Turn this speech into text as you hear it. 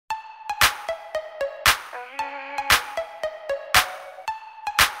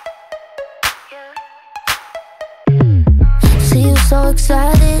so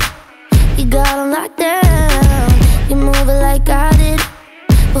excited. You got on lockdown. You move it like I did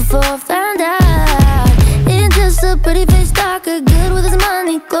before I found out. Ain't just a pretty face talker, good with his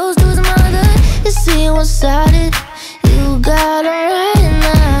money, close to his mother. You see one-sided. You got her right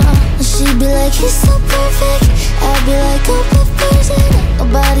now. And she'd be like, he's so perfect. I'd be like, oh, perfect.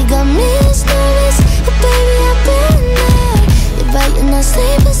 Nobody got me this nervous, but baby, I've been there. You're right in that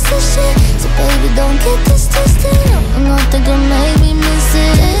same position, so baby, don't get this twisted. I'm not thinking make me miss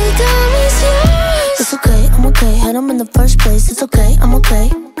it. Take on me's yours. It's okay, I'm okay. Had him in the first place. It's okay, I'm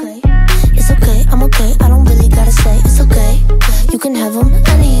okay. It's okay, I'm okay. I don't really gotta say it's okay. You can have him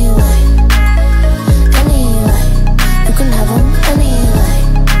anyway. Anyway, you can have him anyway.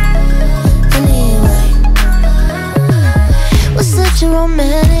 Anyway, we're such a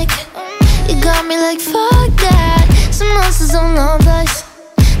romantic. You got me like fuck that. Some monsters on love life.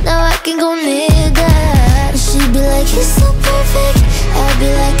 Now I can go near that. And she'd be like, he's so perfect. I'd be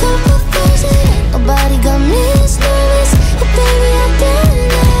like, oh, perfect. Nobody got me this nervous, but baby, I've been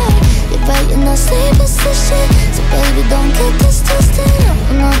there. You're right in that same position, so baby, don't get this twisted.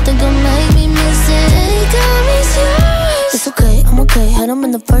 I'm not thinking make me miss it. Hey, got me's yours. It's okay, I'm okay. Had him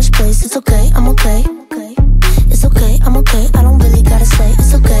in the first place.